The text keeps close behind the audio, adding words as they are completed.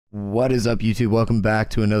What is up, YouTube? Welcome back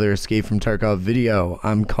to another Escape from Tarkov video.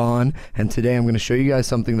 I'm Kawn, and today I'm going to show you guys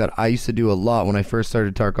something that I used to do a lot when I first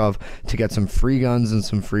started Tarkov to get some free guns and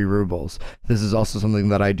some free rubles. This is also something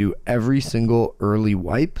that I do every single early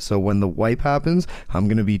wipe, so when the wipe happens, I'm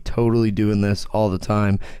going to be totally doing this all the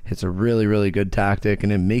time. It's a really good tactic,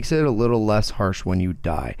 and it makes it a little less harsh when you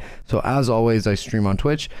die. So as always, I stream on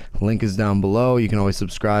Twitch. Link is down below. You can always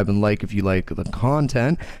subscribe and like if you like the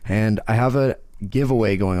content, and I have a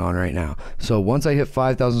giveaway going on right now. So once I hit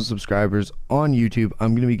 5,000 subscribers on YouTube,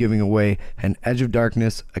 I'm going to be giving away an Edge of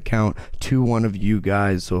Darkness account to one of you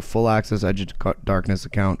guys. So a full access Edge of Darkness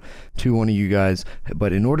account to one of you guys.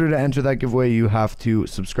 But in order to enter that giveaway, you have to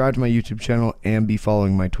subscribe to my YouTube channel and be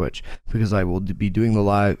following my Twitch, because I will be doing the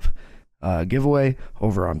live giveaway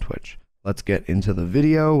over on Twitch. Let's get into the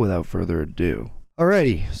video without further ado.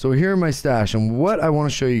 Alrighty, so here in my stash, and what I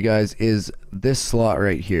want to show you guys is this slot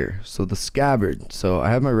right here. So the scabbard. So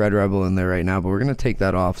I have my Red Rebel in there right now, but we're going to take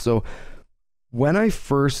that off. So when I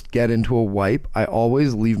first get into a wipe, I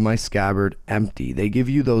always leave my scabbard empty. They give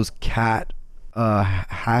you those cat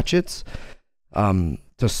hatchets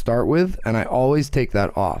to start with, and I always take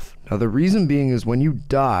that off. Now the reason being is when you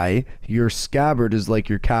die, your scabbard is like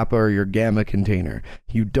your kappa or your gamma container.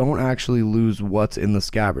 You don't actually lose what's in the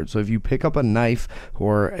scabbard. So if you pick up a knife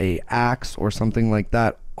or a axe or something like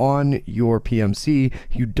that on your PMC,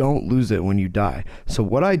 you don't lose it when you die. So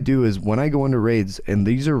what I do is when I go into raids, and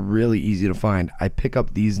these are really easy to find, I pick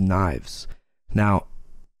up these knives. Now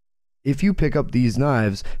if you pick up these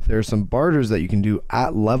knives, there are some barters that you can do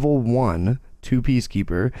at level 1 to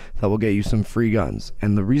peacekeeper that will get you some free guns.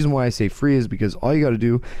 And the reason why I say free is because all you got to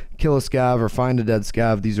do, kill a scav or find a dead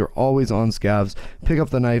scav. These are always on scavs. Pick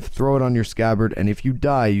up the knife, throw it on your scabbard, and if you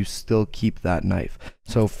die, you still keep that knife.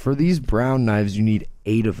 So for these brown knives, you need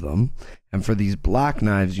 8 of them, and for these black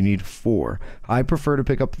knives, you need 4. I prefer to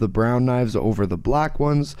pick up the brown knives over the black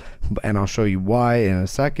ones, and I'll show you why in a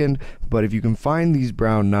second. But if you can find these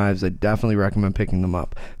brown knives, I definitely recommend picking them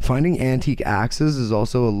up. Finding antique axes is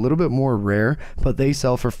also a little bit more rare, but they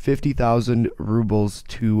sell for 50,000 rubles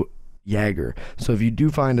to Jaeger. So if you do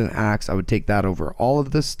find an axe, I would take that over all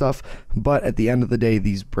of this stuff. But at the end of the day,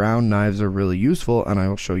 these brown knives are really useful, and I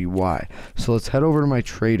will show you why. So let's head over to my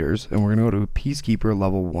traders, and we're going to go to Peacekeeper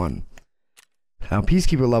level 1. Now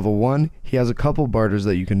Peacekeeper level 1, he has a couple barters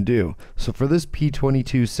that you can do. So for this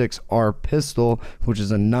P22-6R pistol, which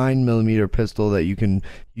is a 9mm pistol that you can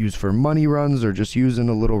use for money runs or just use in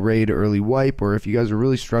a little raid early wipe, or if you guys are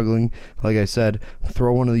really struggling, like I said,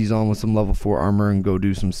 throw one of these on with some level 4 armor and go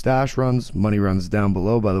do some stash runs. Money runs down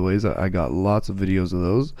below, by the way. I got lots of videos of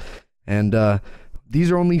those. And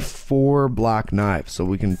these are only 4 black knives, so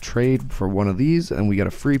we can trade for one of these and we get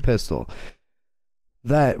a free pistol.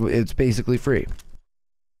 It's basically free.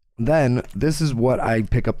 Then this is what I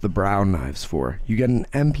pick up the brown knives for. You get an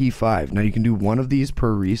MP5. Now you can do one of these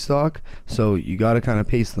per restock, so you got to kind of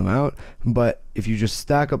pace them out. But if you just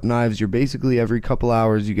stack up knives, you're basically every couple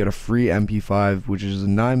hours you get a free MP5, which is a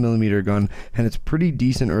 9mm gun, and it's pretty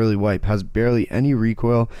decent early wipe. Has barely any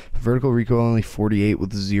recoil, vertical recoil only 48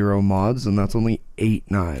 with 0 mods, and that's only 8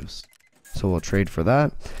 knives. So we'll trade for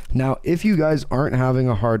that. Now, if you guys aren't having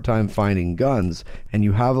a hard time finding guns and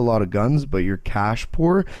you have a lot of guns but you're cash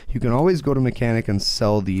poor, you can always go to mechanic and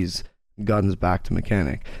sell these guns back to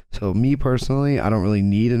mechanic. So me personally, I don't really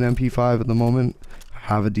need an MP5 at the moment. I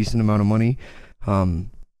have a decent amount of money.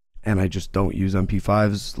 And I just don't use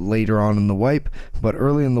MP5s later on in the wipe, but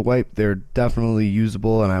early in the wipe they're definitely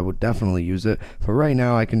usable and I would definitely use it. But right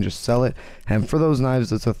now I can just sell it, and for those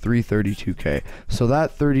knives it's a 332k. So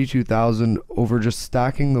that 32,000 over just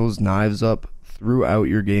stacking those knives up throughout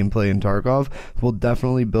your gameplay in Tarkov will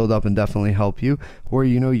definitely build up and definitely help you, or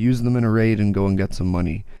use them in a raid and go and get some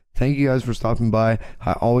money. Thank you guys for stopping by.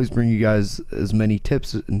 I always bring you guys as many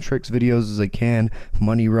tips and tricks videos as I can,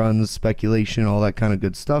 money runs, speculation, all that kind of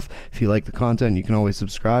good stuff. If you like the content, you can always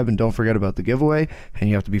subscribe, and don't forget about the giveaway, and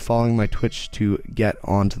you have to be following my Twitch to get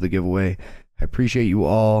onto the giveaway. I appreciate you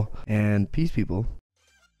all, and peace, people.